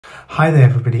Hi there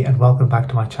everybody and welcome back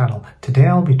to my channel. Today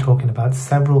I'll be talking about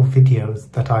several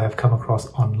videos that I have come across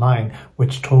online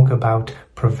which talk about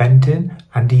preventing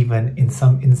and even in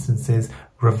some instances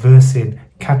reversing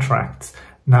cataracts.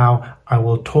 Now I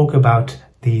will talk about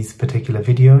these particular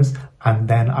videos and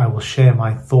then I will share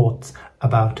my thoughts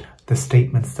about the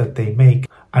statements that they make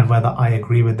and whether I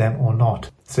agree with them or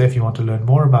not. So if you want to learn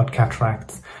more about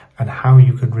cataracts and how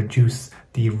you can reduce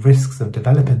the risks of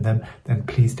developing them, then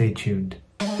please stay tuned.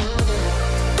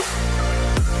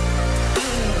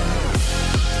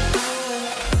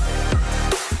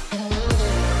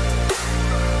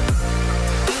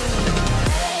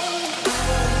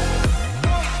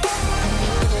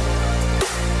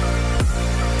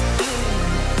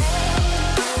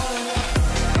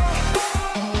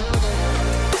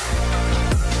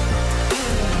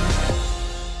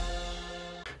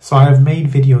 So I have made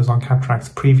videos on cataracts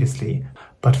previously,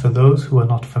 but for those who are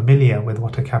not familiar with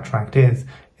what a cataract is,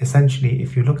 essentially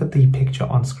if you look at the picture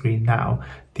on screen now,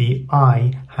 the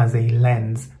eye has a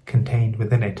lens contained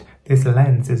within it. This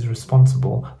lens is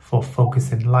responsible for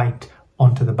focusing light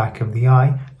onto the back of the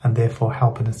eye and therefore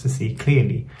helping us to see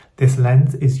clearly. This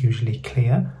lens is usually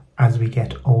clear. As we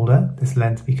get older, this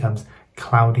lens becomes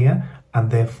cloudier and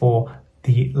therefore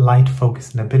the light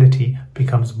focusing ability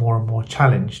becomes more and more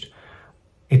challenged.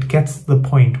 It gets to the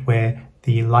point where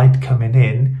the light coming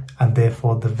in and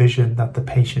therefore the vision that the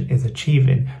patient is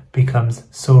achieving becomes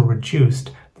so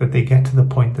reduced that they get to the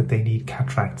point that they need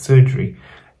cataract surgery.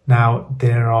 Now,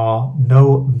 there are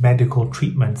no medical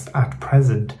treatments at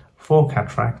present for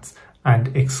cataracts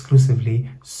and exclusively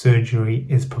surgery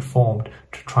is performed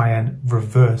to try and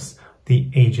reverse the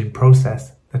aging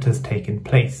process that has taken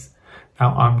place.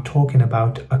 Now I'm talking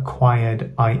about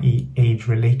acquired, i.e.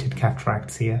 age-related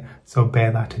cataracts here, so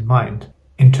bear that in mind.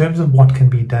 In terms of what can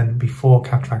be done before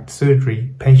cataract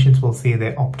surgery, patients will see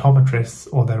their optometrists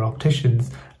or their opticians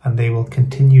and they will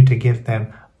continue to give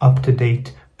them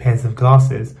up-to-date pairs of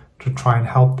glasses to try and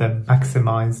help them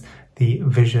maximize the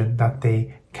vision that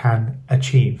they can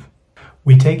achieve.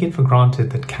 We take it for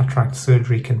granted that cataract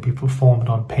surgery can be performed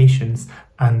on patients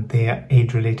and their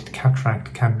age-related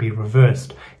cataract can be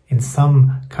reversed. In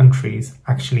some countries,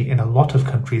 actually in a lot of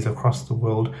countries across the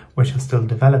world which are still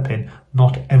developing,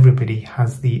 not everybody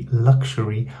has the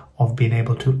luxury of being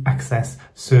able to access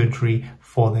surgery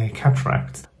for their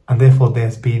cataracts. And therefore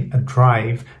there's been a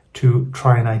drive to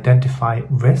try and identify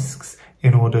risks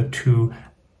in order to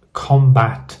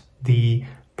combat the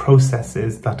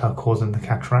processes that are causing the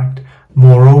cataract.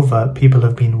 Moreover, people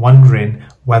have been wondering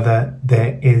whether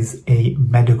there is a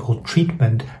medical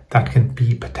treatment that can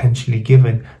be potentially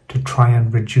given to try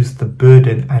and reduce the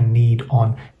burden and need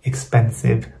on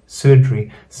expensive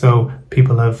surgery. So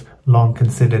people have long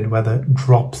considered whether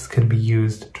drops can be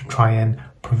used to try and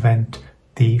prevent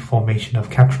the formation of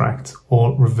cataracts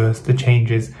or reverse the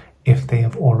changes if they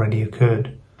have already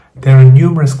occurred. There are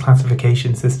numerous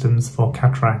classification systems for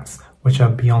cataracts which are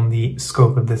beyond the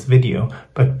scope of this video,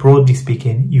 but broadly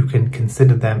speaking, you can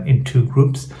consider them in two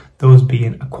groups, those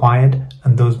being acquired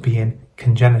and those being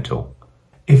congenital.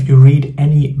 If you read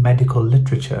any medical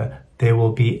literature, there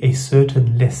will be a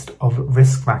certain list of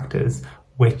risk factors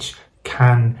which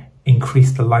can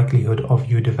increase the likelihood of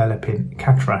you developing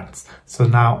cataracts. So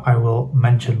now I will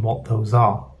mention what those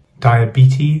are.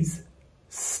 Diabetes,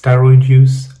 steroid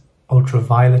use,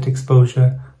 ultraviolet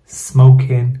exposure,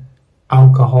 smoking,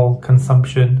 alcohol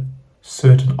consumption,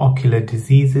 certain ocular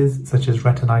diseases such as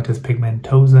retinitis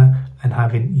pigmentosa and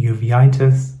having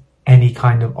uveitis, any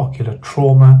kind of ocular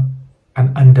trauma,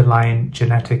 an underlying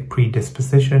genetic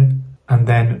predisposition, and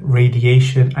then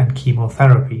radiation and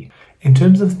chemotherapy. In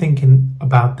terms of thinking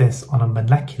about this on a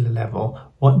molecular level,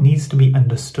 what needs to be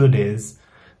understood is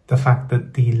the fact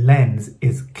that the lens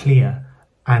is clear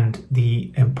and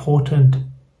the important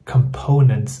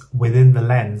components within the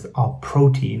lens are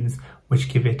proteins which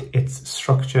give it its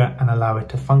structure and allow it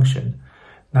to function.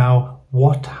 Now,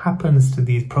 what happens to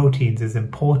these proteins is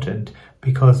important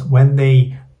because when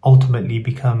they ultimately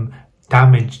become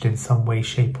damaged in some way,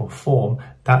 shape or form,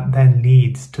 that then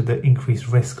leads to the increased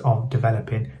risk of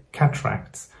developing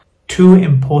cataracts. Two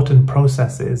important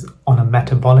processes on a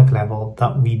metabolic level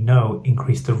that we know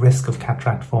increase the risk of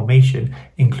cataract formation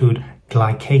include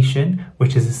glycation,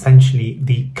 which is essentially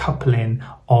the coupling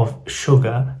of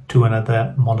sugar to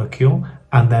another molecule,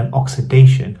 and then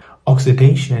oxidation.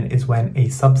 Oxidation is when a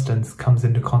substance comes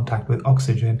into contact with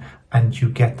oxygen and you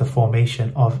get the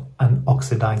formation of an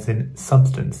oxidizing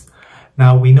substance.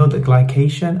 Now we know that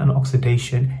glycation and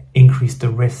oxidation increase the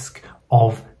risk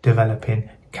of developing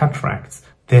cataracts.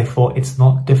 Therefore, it's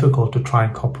not difficult to try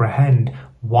and comprehend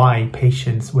why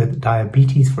patients with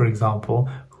diabetes, for example,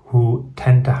 who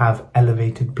tend to have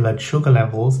elevated blood sugar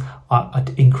levels are at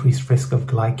increased risk of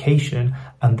glycation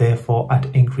and therefore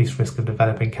at increased risk of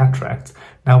developing cataracts.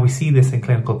 Now we see this in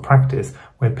clinical practice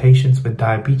where patients with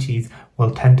diabetes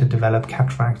will tend to develop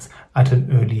cataracts at an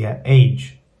earlier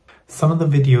age. Some of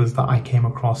the videos that I came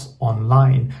across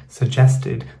online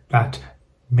suggested that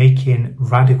making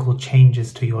radical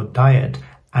changes to your diet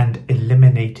and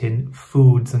eliminating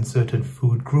foods and certain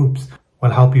food groups will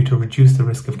help you to reduce the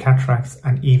risk of cataracts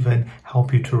and even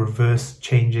help you to reverse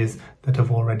changes that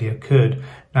have already occurred.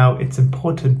 Now, it's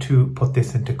important to put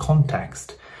this into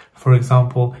context. For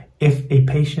example, if a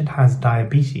patient has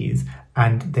diabetes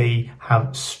and they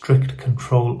have strict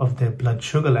control of their blood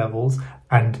sugar levels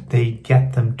and they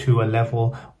get them to a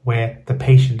level where the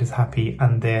patient is happy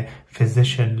and their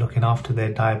physician looking after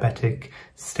their diabetic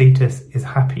status is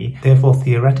happy, therefore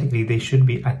theoretically they should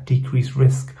be at decreased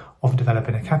risk of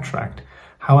developing a cataract.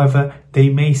 However, they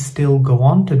may still go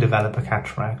on to develop a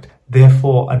cataract,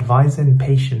 therefore advising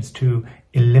patients to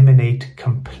eliminate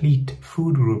complete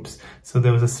food groups. So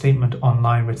there was a statement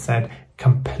online which said,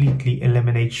 completely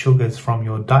eliminate sugars from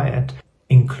your diet,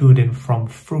 including from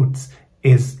fruits,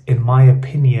 is, in my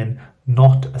opinion,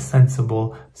 not a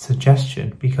sensible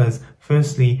suggestion, because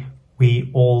firstly,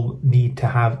 we all need to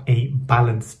have a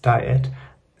balanced diet.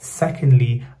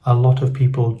 Secondly, a lot of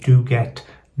people do get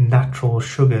natural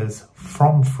sugars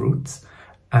from fruits.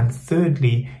 And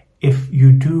thirdly, if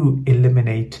you do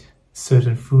eliminate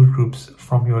certain food groups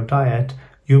from your diet,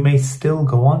 you may still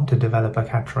go on to develop a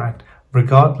cataract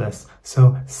regardless.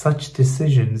 So such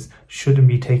decisions shouldn't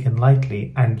be taken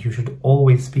lightly, and you should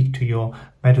always speak to your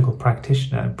medical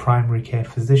practitioner and primary care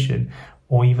physician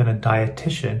or even a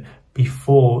dietitian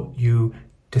before you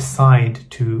decide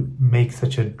to make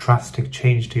such a drastic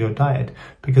change to your diet.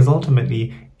 Because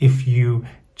ultimately, if you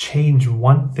change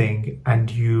one thing and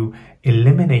you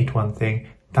eliminate one thing,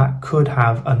 that could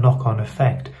have a knock-on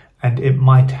effect, and it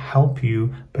might help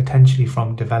you potentially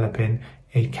from developing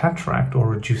a cataract or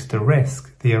reduce the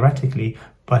risk theoretically,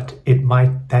 but it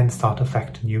might then start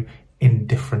affecting you in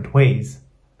different ways.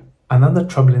 Another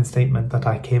troubling statement that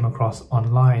I came across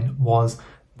online was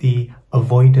the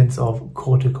avoidance of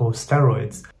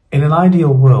corticosteroids. In an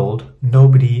ideal world,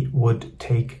 nobody would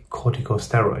take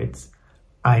corticosteroids.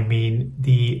 I mean,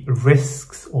 the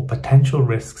risks or potential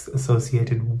risks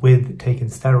associated with taking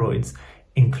steroids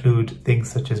include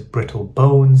things such as brittle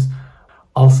bones,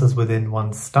 ulcers within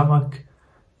one's stomach.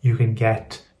 You can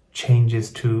get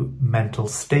changes to mental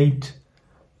state.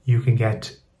 You can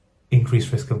get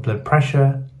increased risk of blood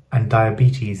pressure and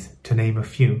diabetes, to name a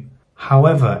few.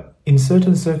 However, in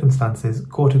certain circumstances,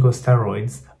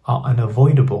 corticosteroids are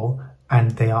unavoidable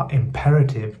and they are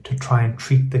imperative to try and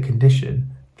treat the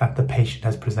condition that the patient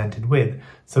has presented with.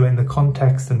 So in the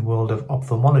context and world of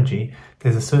ophthalmology,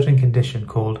 there's a certain condition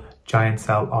called giant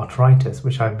cell arteritis,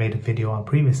 which I've made a video on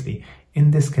previously.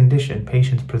 In this condition,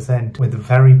 patients present with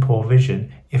very poor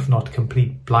vision, if not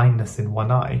complete blindness in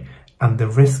one eye, and the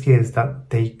risk is that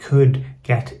they could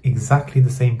get exactly the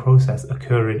same process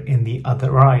occurring in the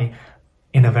other eye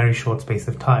in a very short space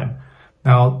of time.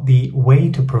 Now, the way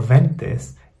to prevent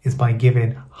this is by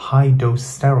giving high-dose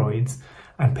steroids,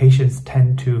 and patients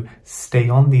tend to stay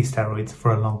on these steroids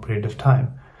for a long period of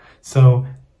time. So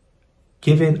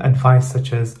giving advice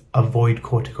such as avoid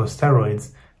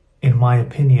corticosteroids, in my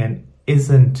opinion,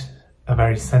 isn't a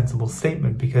very sensible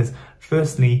statement, because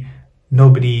firstly,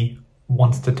 nobody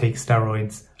wants to take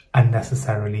steroids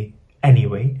unnecessarily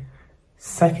anyway.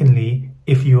 Secondly,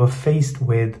 if you are faced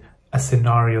with a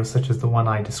scenario such as the one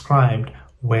I described,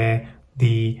 where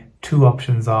the two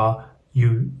options are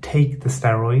you take the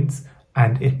steroids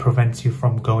and it prevents you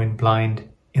from going blind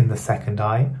in the second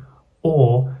eye,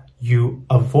 or you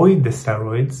avoid the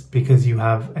steroids because you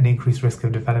have an increased risk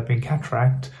of developing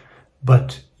cataract,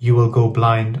 but you will go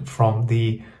blind from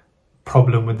the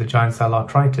problem with the giant cell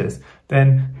arteritis,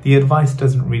 then the advice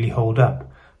doesn't really hold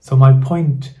up. So my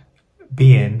point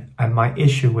being, and my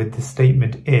issue with this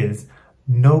statement is,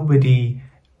 nobody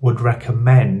would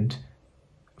recommend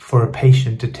for a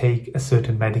patient to take a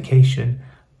certain medication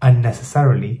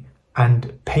unnecessarily,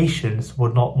 and patients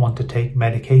would not want to take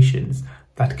medications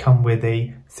that come with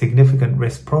a significant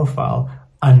risk profile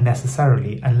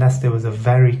unnecessarily, unless there was a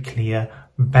very clear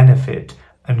benefit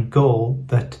and goal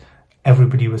that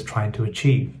everybody was trying to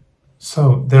achieve.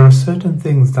 So there are certain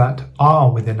things that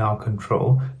are within our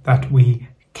control that we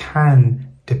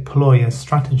can deploy as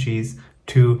strategies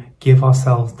to give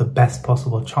ourselves the best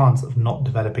possible chance of not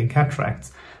developing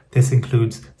cataracts. This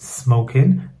includes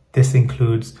smoking. This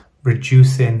includes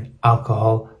reducing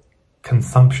alcohol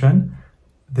consumption.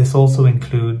 This also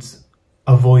includes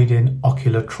avoiding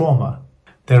ocular trauma.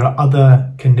 There are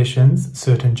other conditions,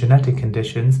 certain genetic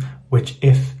conditions, which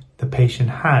if the patient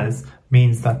has,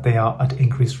 means that they are at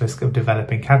increased risk of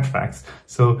developing cataracts.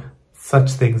 So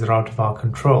such things are out of our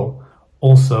control.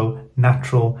 Also,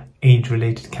 natural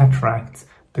age-related cataracts,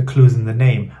 the clue's in the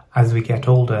name. As we get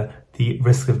older, the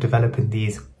risk of developing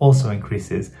these also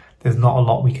increases. There's not a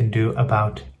lot we can do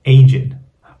about aging.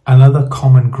 Another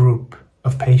common group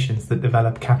of patients that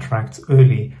develop cataracts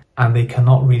early and they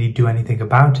cannot really do anything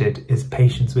about it is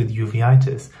patients with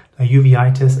uveitis. Now,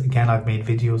 uveitis, again, I've made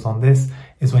videos on this,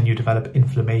 is when you develop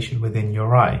inflammation within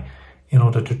your eye. In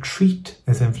order to treat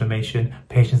this inflammation,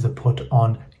 patients are put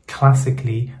on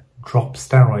classically drop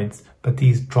steroids, but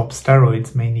these drop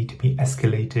steroids may need to be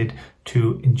escalated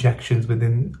to injections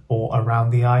within or around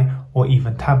the eye, or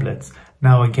even tablets.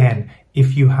 Now again,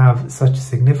 if you have such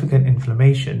significant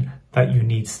inflammation that you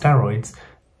need steroids,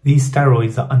 these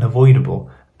steroids are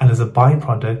unavoidable, and as a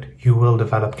byproduct you will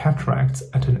develop cataracts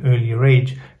at an earlier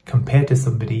age compared to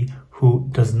somebody who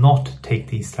does not take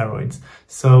these steroids.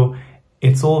 So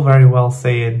it's all very well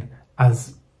saying,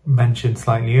 as mentioned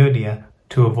slightly earlier,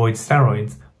 to avoid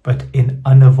steroids, but in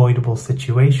unavoidable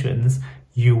situations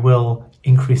you will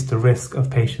increase the risk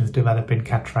of patients developing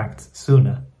cataracts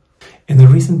sooner. In the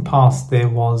recent past, there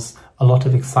was a lot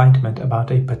of excitement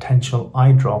about a potential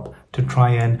eye drop to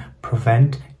try and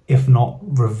prevent, if not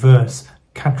reverse,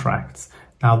 cataracts.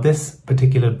 Now, this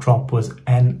particular drop was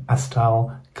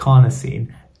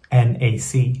N-acetylcarnosine,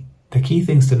 NAC. The key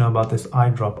things to know about this eye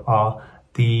drop are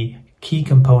the key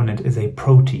component is a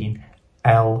protein,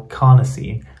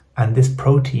 L-carnosine, and this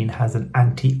protein has an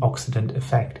antioxidant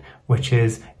effect, which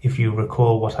is, if you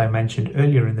recall what I mentioned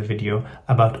earlier in the video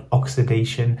about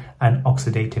oxidation and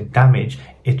oxidative damage,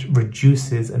 it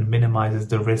reduces and minimizes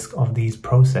the risk of these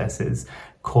processes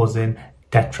causing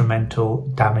detrimental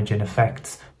damaging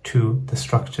effects to the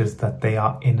structures that they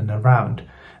are in and around.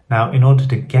 Now, in order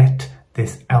to get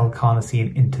this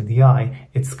L-carnosine into the eye,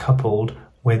 it's coupled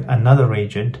with another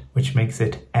agent which makes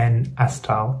it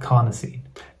N-acetylcarnosine.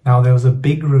 Now, there was a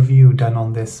big review done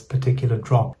on this particular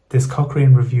drop. This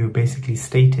Cochrane review basically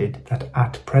stated that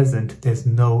at present there's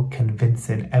no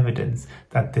convincing evidence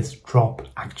that this drop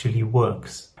actually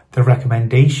works. The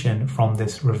recommendation from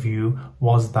this review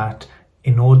was that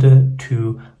in order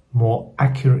to more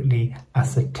accurately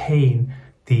ascertain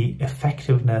the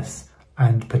effectiveness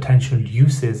and potential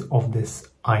uses of this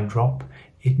eye drop,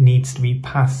 it needs to be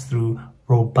passed through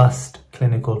robust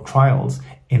clinical trials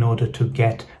in order to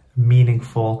get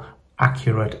meaningful,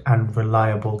 accurate and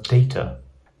reliable data.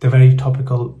 The very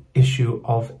topical issue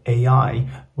of AI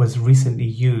was recently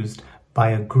used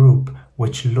by a group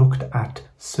which looked at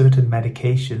certain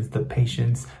medications that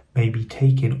patients may be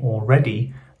taking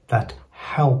already that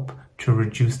help to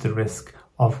reduce the risk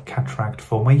of cataract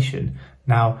formation.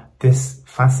 Now, this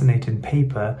fascinating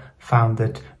paper found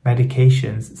that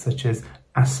medications such as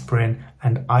aspirin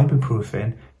and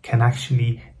ibuprofen can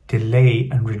actually delay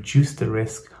and reduce the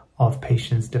risk of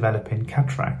patients developing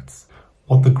cataracts.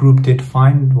 What the group did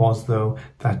find was, though,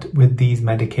 that with these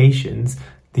medications,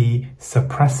 the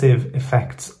suppressive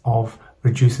effects of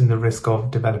reducing the risk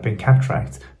of developing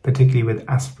cataracts, particularly with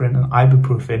aspirin and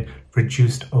ibuprofen,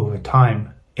 reduced over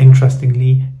time.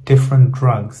 Interestingly, different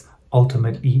drugs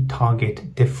ultimately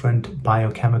target different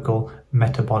biochemical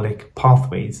metabolic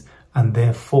pathways, and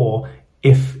therefore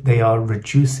if they are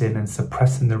reducing and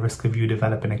suppressing the risk of you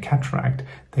developing a cataract,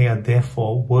 they are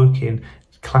therefore working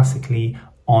classically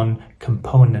on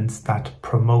components that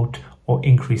promote or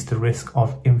increase the risk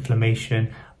of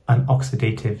inflammation and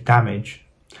oxidative damage.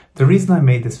 The reason I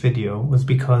made this video was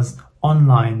because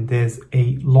online there's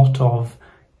a lot of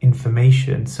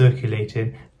information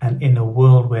circulated, and in a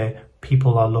world where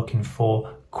people are looking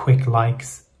for quick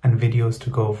likes and videos to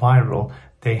go viral,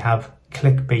 they have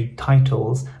clickbait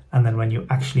titles, and then when you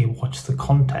actually watch the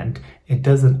content, it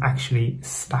doesn't actually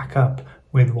stack up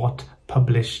with what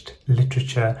published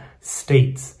literature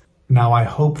states. Now, I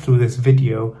hope through this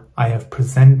video I have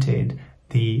presented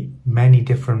the many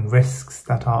different risks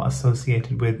that are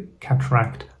associated with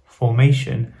cataract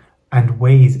formation and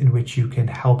ways in which you can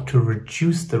help to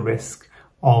reduce the risk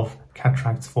of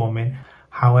cataracts forming.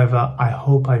 However, I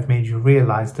hope I've made you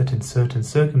realize that in certain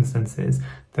circumstances,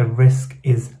 the risk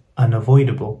is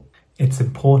unavoidable. It's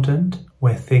important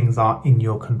where things are in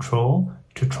your control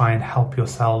to try and help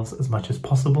yourselves as much as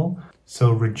possible.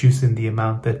 So reducing the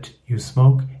amount that you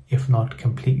smoke, if not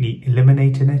completely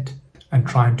eliminating it, and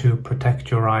trying to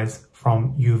protect your eyes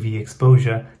from UV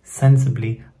exposure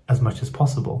sensibly as much as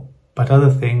possible. But other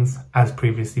things, as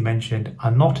previously mentioned,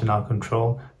 are not in our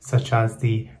control, such as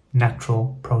the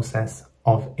natural process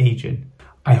of aging.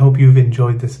 I hope you've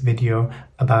enjoyed this video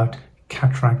about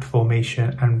cataract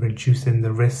formation and reducing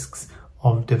the risks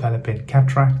of developing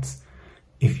cataracts.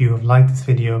 If you have liked this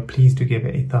video, please do give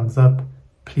it a thumbs up,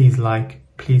 please like,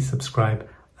 please subscribe,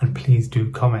 and please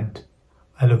do comment.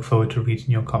 I look forward to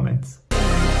reading your comments.